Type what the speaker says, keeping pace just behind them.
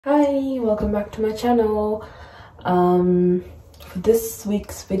Hi, welcome back to my channel. For this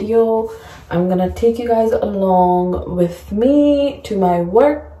week's video, I'm gonna take you guys along with me to my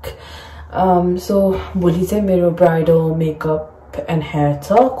work. So भोलि चाहिँ मेरो bridal makeup and hair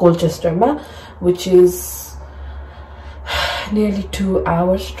छ Colchester ma, which is nearly 2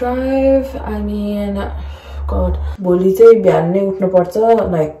 hours drive. I mean, God, भोलि चाहिँ बिहान नै उठ्नु पर्छ,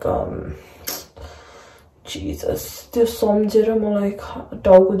 like Jesus, त्यो सम्झेर मलाई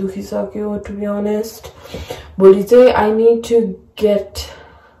टाउको दुखिसक्यो, to be honest. भोलि चाहिँ I need to get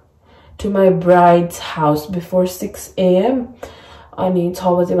to my bride's house before 6 AM. अनि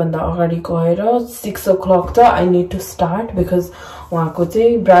 6 बजे भन्दा अगाडि गएर 6 o'clock त I need to start because उहाँको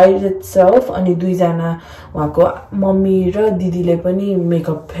चाहिँ bride itself अनि दुईजना उहाँको मम्मी र दिदीले पनि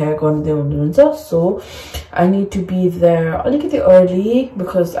मेकअप हेयर गर्दै हुनुहुन्छ. So I need to be there अलिकति early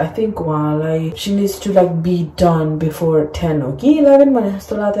because I think उहाँलाई she needs to like be done before 10 or 11 भने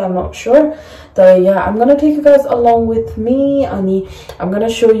जस्तो लाग्यो, I'm not sure. But yeah, I'm gonna take you guys along with me and I'm gonna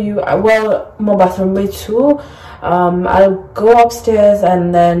show you, well, my bathroom too. I'll go upstairs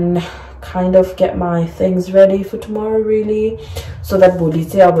and then kind of get my things ready for tomorrow really, so that भोलि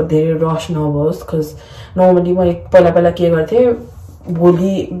चाहिँ अब धेरै rush नहोस्, because normally मैले पहिला पहिला के गर्थेँ,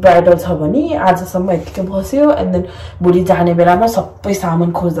 भोलि ब्राइडल छ भने आजसम्म यतिकै बस्यो and then भोलि जाने बेलामा सबै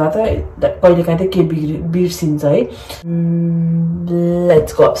सामान खोज्दा त कहिलेकाहीँ त के बिर्सिन्छ है.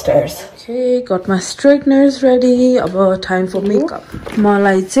 Let's go upstairs. Okay, got my straighteners ready. अब time for makeup.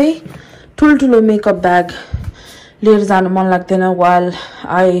 मलाई चाहिँ ठुल्ठुलो makeup bag लिएर जानु मन लाग्दैन while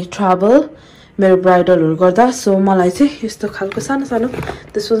I travel मेरो ब्राइडलहरु गर्दा. So मलाई चाहिँ यस्तो खालको सानो सानो,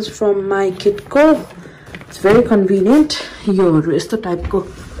 this one's from my kit को, it's very convenient. योहरु यस्तो टाइपको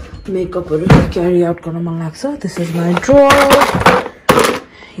मेकअपहरु क्यारी आउट गर्न मन लाग्छ. This is my drawer.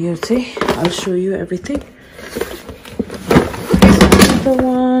 Here चाहिँ I'll show you everything. Another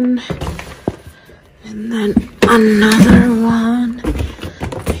one and then another one.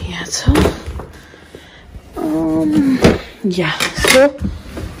 Yeah, so yeah, so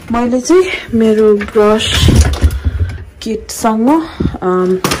मैले चाहिँ मेरो brush kit सँग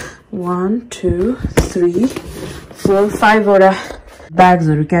 1 2 3 4 5 वटा bags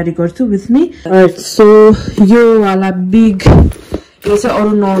हरु क्यारी गर्छु with me. Alright, so यो वाला big, यो चाहिँ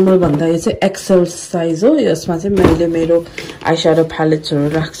अरु normal भन्दा यो चाहिँ XL size हो. यसमा चाहिँ मैले मेरो eyeshadow palettes हरु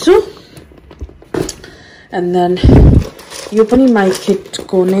राख्छु. And then यो पनि my kit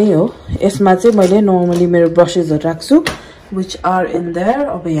को नै हो. यसमा चाहिँ मैले normally मेरो brushes हरु राख्छु, which are in there.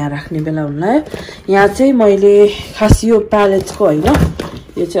 अब यहाँ राख्ने बेला हुनला. यहाँ चाहिँ मैले खास यो palettes को हैन,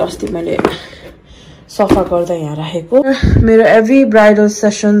 यो चाहिँ अस्ति मैले सफा गर्दा यहाँ राखेको. मेरो every bridal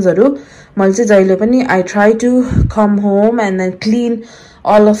sessions हरु मैले चाहिँ जहिले पनि I try to come home and then clean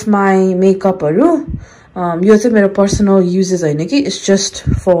all of my makeup हरु. यो चाहिँ मेरो personal uses हैन कि, it's just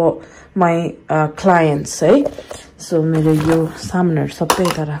for my clients है. So मेरो यो सामानहरु सबै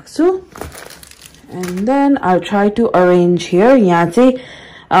यता राख्छु. And then I'll try to arrange here. यहाँ चाहिँ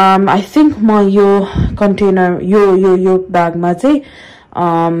I think my यो container यो bag मा चाहिँ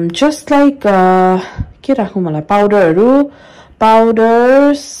just like के राखौं मलाई,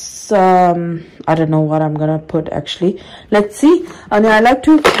 powders, I don't know what I'm gonna put actually. Let's see. And I like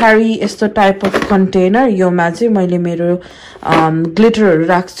to carry यस्तो type of container. यो मा चाहिँ मैले मेरो glitter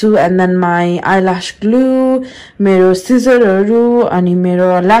राख्छु, and then my eyelash glue, मेरो scissor हरु अनि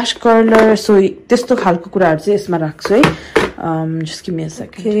मेरो lash curler. So त्यस्तो खालको कुराहरु चाहिँ यसमा राख्छु है. Just give me a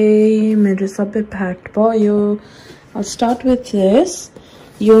second. Okay, मेरो सबै packed भयो. I'll start with this.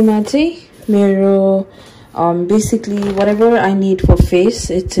 यो मा चाहिँ मेरो basically whatever I need for face,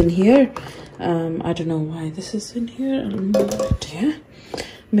 it's in here. I don't know why this is in here. I'll move it here.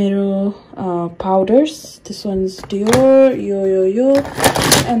 मेरो powders, this one's Dior, yo,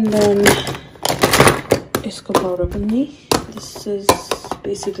 and then इसको powder पनि. This is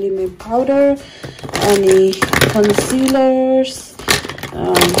basically my powder. Any concealers,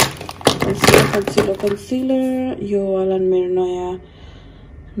 concealer. यो वाला मेरो नयाँ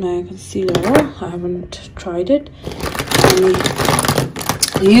concealer हो. I haven't tried it.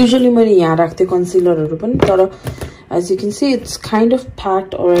 Usually मैले यहाँ राख्थे concealer हरु पनि, तर as you can see it's kind of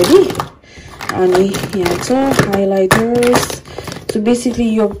packed already. अनि यहाँ छ highlighters. So basically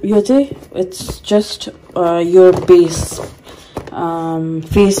यो चाहिँ it's just your base,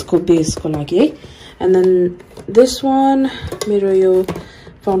 face को base को लागि है. And then this one मेरो यो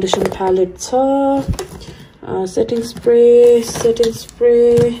foundation palette छ. Setting spray,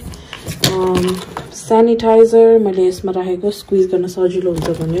 sanitizer मैले यसमा राखेको squeeze गर्न सजिलो हुन्छ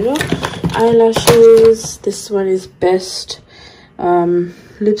भनेर. Eyelashes, this one is best.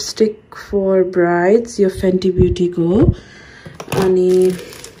 Lipstick for brides, यो Prekxa Beauty को. अनि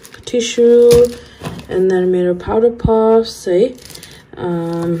tissue, and then मेरो powder puffs है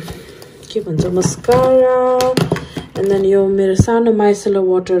के भन्छ mascara, and then यो मेरो सानो micellar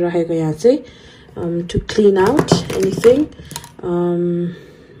water राखेको यहाँ चाहिँ to clean out anything.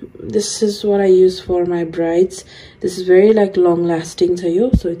 This is what I use for my brides. This is very like long lasting tayo,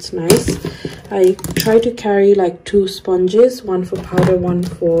 so it's nice. I try to carry like 2 sponges, one for powder, one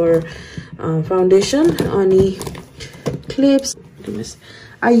for foundation. Any clips.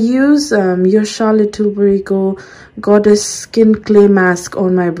 I use your Charlotte Tilbury Goddess Skin Clay Mask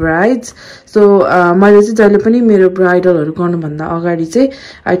on my brides. So मैले चाहिँ जहिले पनि मेरो ब्राइडलहरु गर्नु भन्दा अगाडि चाहिँ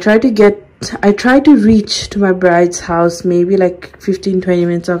I try to reach to my bride's house maybe like 15-20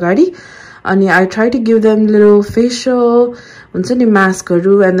 minutes agadi, and I try to give them little facial mask,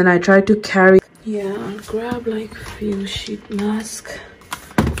 and then I try to carry. Yeah, I'll grab like few sheet mask,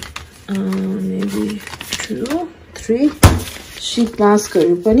 maybe 2-3 sheet mask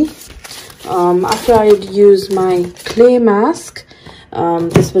after I use my clay mask.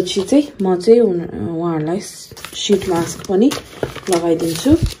 त्यसपछि चाहिँ म चाहिँ उहाँहरुलाई sheet mask पनि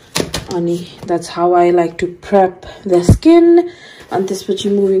लगाइदिन्छु. That's how I like to prep the skin. And this is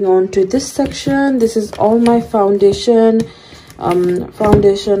moving on to this section. This is all my foundation.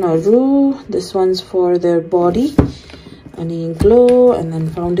 Foundation aru. This one's for their body. Glow, and then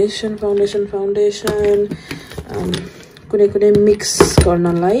foundation. Kune mix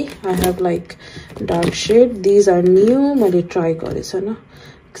garnalai. I have like dark shade. These are new. Male try garesana.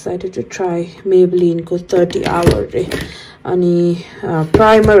 Excited to try Maybelline ko 30 hour re. Ani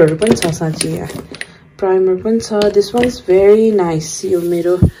primer pani cha sachi. Primer pani cha. This one's very nice. Yo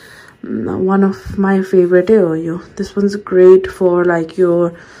mero one of my favorite ho yo. This one's great for like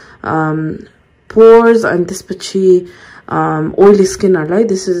your pores and this pachi oily skin like.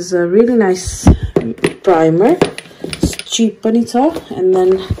 This is a really nice primer. It's cheap pani cha. And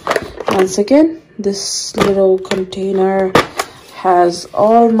then once again, this little container has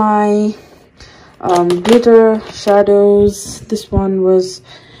all my glitter shadows. This one was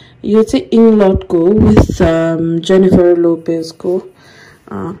Inglot go with Jennifer Lopez go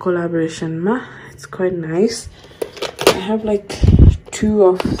collaboration ma. It's quite nice. I have like 2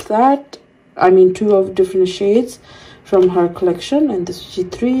 of that. I mean 2 of different shades from her collection, and this is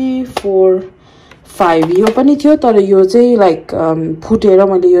 3, 4, 5. Yo pani thyo tara yo chai like phutera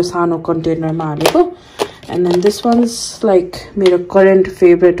मैले यो सानो container ma हालेको. And then this one's like my current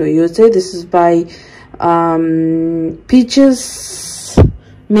favorite. This is by Peaches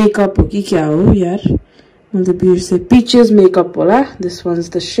Makeup. Peaches Makeup. This one's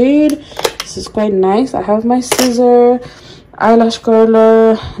the shade. This is quite nice. I have my scissor, eyelash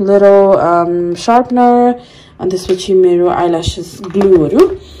curler, little sharpener, and this is my eyelashes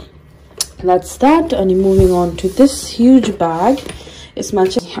glue. That's that. And moving on to this huge bag.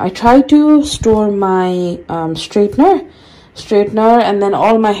 I try to store my straightener, and then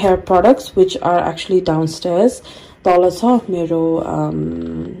all my hair products, which are actually downstairs. Tala cha mero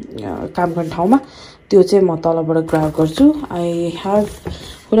काम गर्ने ठाउँमा त्यो चाहिँ म तलबाट grab गर्छु. I have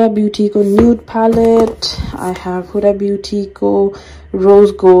Huda Beauty ko nude palette. I have Huda Beauty ko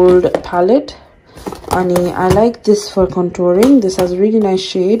rose gold palette. Ani I like this for contouring. This has a really nice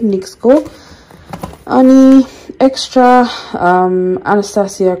shade. NYX ko. Ani extra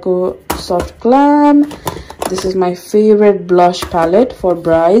Anastasia ko soft glam. This is my favorite blush palette for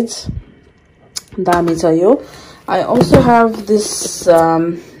brides. Dami cha yo. I also have this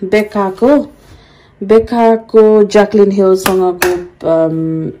Becca ko Jaclyn Hill sanga ko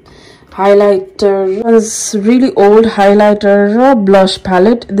highlighter. It's really old highlighter blush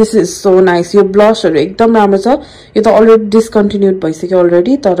palette. This is so nice. Your blush ekdam राम्रो छ. यो त already discontinued भइसक्यो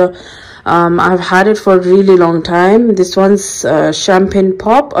already, तर I've had it for a really long time. This one's champagne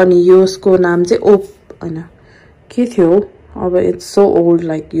pop, अनि यसको नाम चाहिँ हैन के थियो अब. It's so old,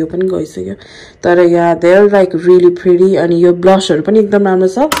 like यो पनि गइसक्यो, तर yeah, they're like really pretty, अनि यो blushहरु पनि एकदम राम्रो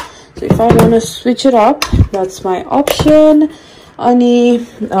छ. So if I want to switch it up, that's my option. Ani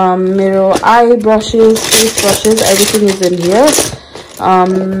मेरो eye brushes, face brushes, everything is in here.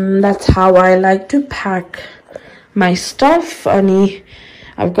 That's how I like to pack my stuff. Ani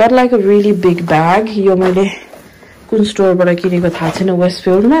I've got like a really big bag. Yo मैले कुन store बाट किनेको थाहा छैन,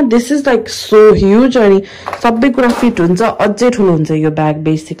 वेस्टफिल्ड मा. This is like so huge, अनि सबै कुरा फिट हुन्छ, अझै ठुलो हुन्छ यो bag.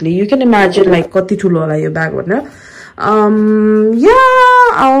 Basically you can imagine like कति ठुलो होला यो ब्याग भनेर.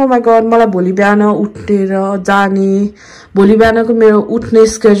 Yeah, oh my god, मलाई भोलि बिहान उठेर जाने, भोलि बिहानको मेरो उठ्ने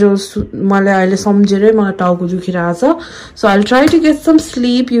स्केड्युल मलाई अहिले सम्झेरै मलाई टाउको दुखिरहेछ. So I'll try to get some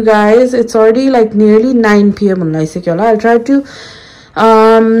sleep, you guys. It's already like nearly 9 PM हुन लागिसक्यो होला. I'll try to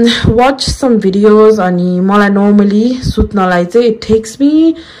watch some videos. Ani मलाई normally सुत्नलाई चाहिँ it takes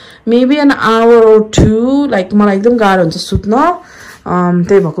me maybe an hour or two. Like मलाई एकदम गाह्रो हुन्छ सुत्न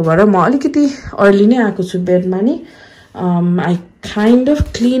त्यही भएको भएर म अलिकति अर्ली नै आएको छु बेडमा नि I kind of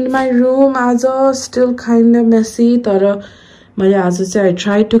cleaned my room आज still kind of messy तर मैले आज चाहिँ I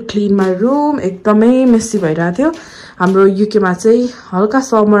tried to clean my room एकदमै messy भइरहेको थियो हाम्रो UK मा चाहिँ हल्का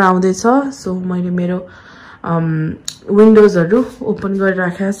समर आउँदैछ सो मैले मेरो विन्डोजहरु ओपन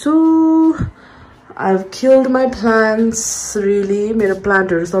गरिराखेको छु I've killed my plants really मेरो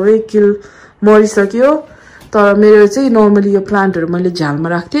प्लान्टहरु सबै किल मरिसक्यो तर मेरो चाहिँ नर्मली यो प्लान्टहरु मैले झ्यालमा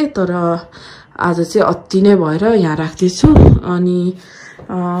राख्थे तर आज चाहिँ अति नै भएर यहाँ राख्दै छु अनि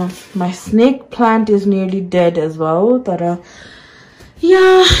my snake plant is nearly dead as well तर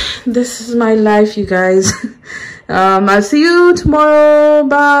yeah this is my life you guys I'll see you tomorrow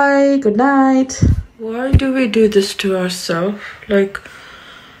bye good night why do we do this to ourselves like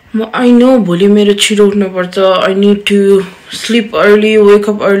I know भोलि मेरो छिटो उठ्नु पर्छ I need to sleep early wake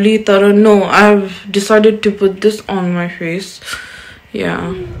up early तर no I've decided to put this on my face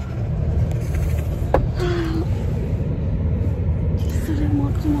yeah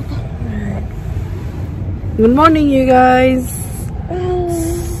good morning you guys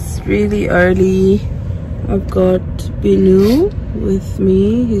it's really early I've got Binu with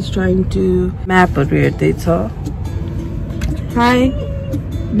me he's trying to map a weird data hi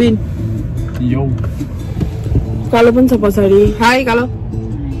Bin Yo Kalo pun sa pasari hi Kalo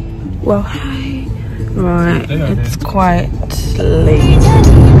wow hi right it's quite late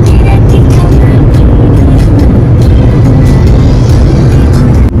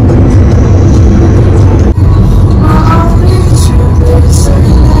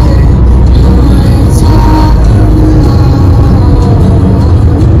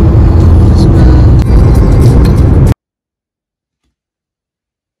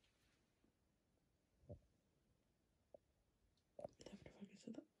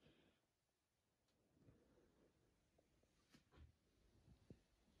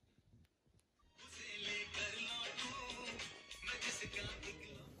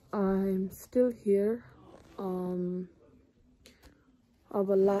I'm still here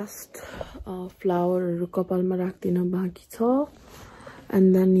अब last flower कपालमा राख्दिन बाँकी छ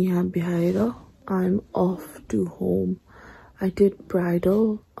and then यहाँ बिहाएर I'm off to home I did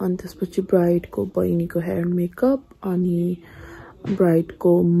bridal and त्यसपछि bride को बहिनीको hair and makeup अनि bride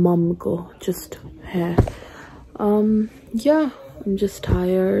को mom को just hair yeah I'm just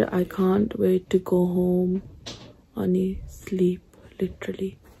tired I can't wait to go home अनि sleep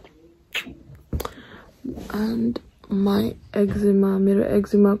literally and my eczema मेरो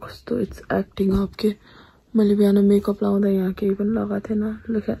eczema कस्तो it's acting up के मैले बिहान मेकअप लाउँदा यहाँ केही पनि लगाएको थिएन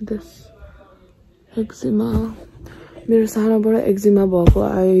look at this eczema मेरो सानोबाट eczema भएको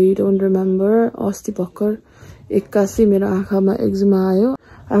I don't remember अस्ति भर्खर 81 मेरो आँखामा eczema आयो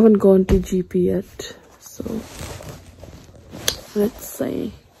I haven't gone to GP yet so let's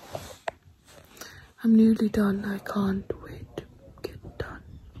say I'm nearly done I can't wait to get done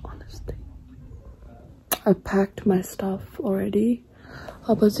honestly I packed my stuff already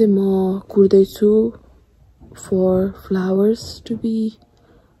अब चाहिँ म कुर्दै छु for flowers to be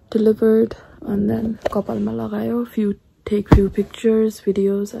delivered and then कपालमा लगायो take few pictures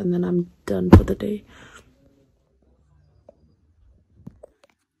videos and then I'm done for the day